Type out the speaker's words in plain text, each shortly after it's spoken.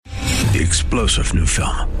The explosive new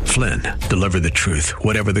film, Flynn, Deliver the Truth,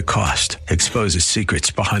 Whatever the Cost, exposes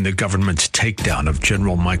secrets behind the government's takedown of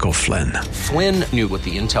General Michael Flynn. Flynn knew what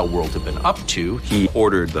the intel world had been up to. He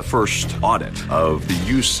ordered the first audit of the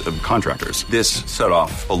use of contractors. This set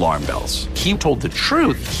off alarm bells. He told the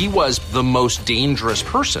truth. He was the most dangerous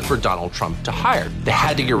person for Donald Trump to hire. They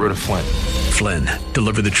had to get rid of Flynn. Flynn,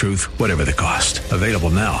 Deliver the Truth, Whatever the Cost. Available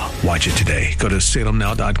now. Watch it today. Go to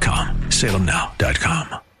salemnow.com.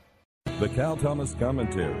 salemnow.com. The Cal Thomas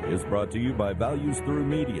Commentary is brought to you by Values Through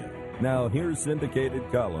Media. Now here's syndicated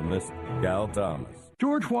columnist Cal Thomas.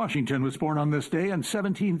 George Washington was born on this day in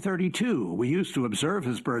 1732. We used to observe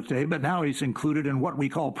his birthday, but now he's included in what we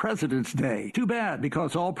call President's Day. Too bad,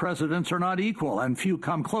 because all presidents are not equal, and few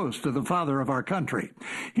come close to the father of our country.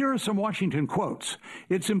 Here are some Washington quotes.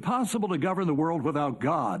 "It's impossible to govern the world without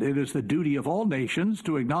God. It is the duty of all nations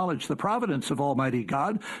to acknowledge the providence of Almighty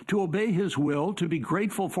God, to obey his will, to be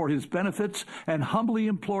grateful for his benefits, and humbly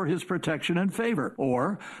implore his protection and favor."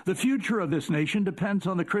 Or, "The future of this nation depends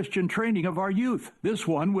on the Christian training of our youth." This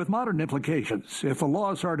one with modern implications. If the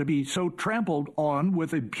laws are to be so trampled on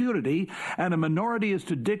with impunity and a minority is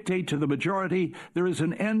to dictate to the majority, there is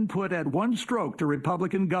an end put at one stroke to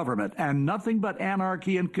Republican government, and nothing but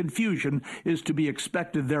anarchy and confusion is to be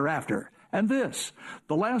expected thereafter. And this,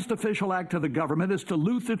 the last official act of the government is to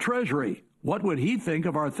loot the Treasury. What would he think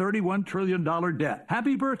of our $31 trillion debt?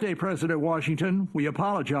 Happy birthday, President Washington. We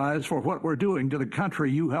apologize for what we're doing to the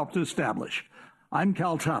country you helped establish. I'm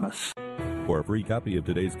Cal Thomas. For a free copy of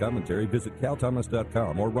today's commentary, visit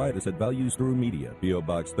calthomas.com or write us at Values Through Media, P.O.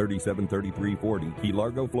 Box 373340, Key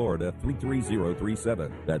Largo, Florida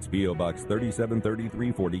 33037. That's P.O. Box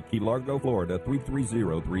 373340, Key Largo, Florida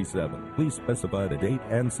 33037. Please specify the date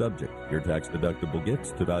and subject. Your tax-deductible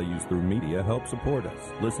gifts to Values Through Media help support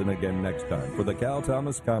us. Listen again next time for the Cal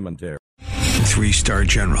Thomas Commentary. Three-star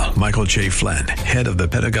General Michael J. Flynn, head of the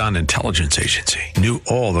Pentagon Intelligence Agency, knew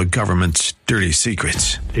all the government's dirty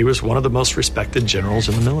secrets. He was one of the most respected generals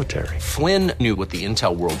in the military. Flynn knew what the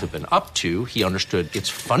intel world had been up to. He understood its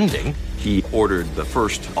funding. He ordered the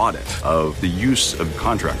first audit of the use of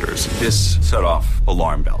contractors. This set off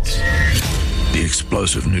alarm bells. The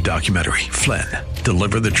explosive new documentary, Flynn,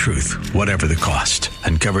 Deliver the Truth, Whatever the Cost,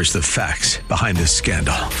 uncovers the facts behind this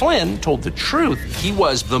scandal. Flynn told the truth. He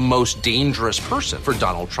was the most dangerous person for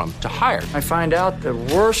Donald Trump to hire. I find out the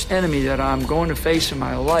worst enemy that I'm going to face in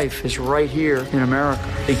my life is right here in America.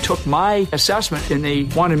 They took my assessment and they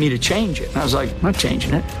wanted me to change it. And I was like, I'm not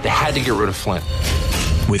changing it. They had to get rid of Flynn.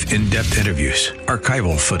 With in-depth interviews,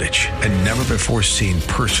 archival footage, and never-before-seen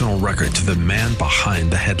personal records of the man behind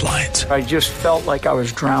the headlines. I just felt like I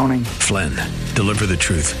was drowning. Flynn, Deliver the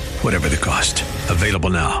Truth, Whatever the Cost.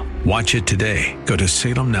 Available now. Watch it today. Go to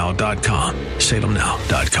salemnow.com.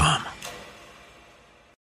 salemnow.com.